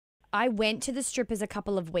I went to the strippers a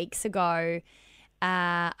couple of weeks ago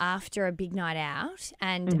after a big night out,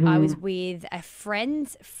 and I was with a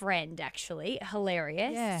friend's friend, actually.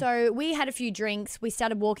 Hilarious. Yeah. So we had a few drinks. We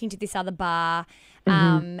started walking to this other bar,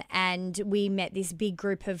 and we met this big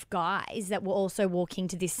group of guys that were also walking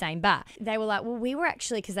to this same bar. They were like, well, we were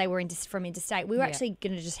actually, because they were from interstate, we were actually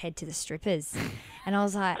going to just head to the strippers. And I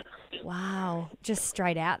was like, wow, just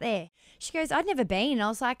straight out there. She goes, I'd never been. And I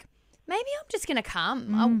was like, maybe I'm just going to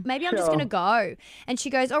come. Maybe I'm just going to go. And she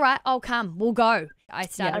goes, all right, I'll come. We'll go. I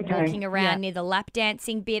started walking around near the lap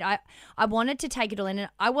dancing bit. I wanted to take it all in, and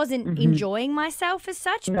I wasn't enjoying myself as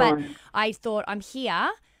such, but I thought, I'm here.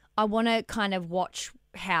 I want to kind of watch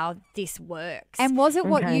how this works. And was it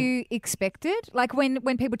what you expected? Like when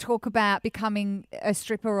people talk about becoming a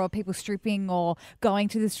stripper or people stripping or going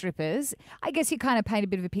to the strippers, I guess you kind of paint a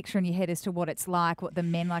bit of a picture in your head as to what it's like, what the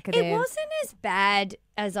men like are there. It wasn't as bad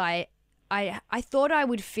as I thought I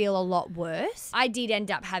would feel a lot worse. I did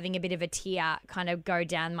end up having a bit of a tear kind of go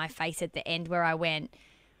down my face at the end where I went,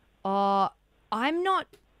 oh, I'm not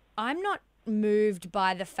moved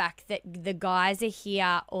by the fact that the guys are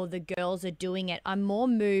here or the girls are doing it. I'm more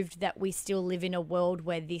moved that we still live in a world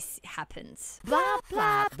where this happens. Blah,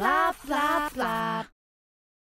 blah, blah, blah, blah.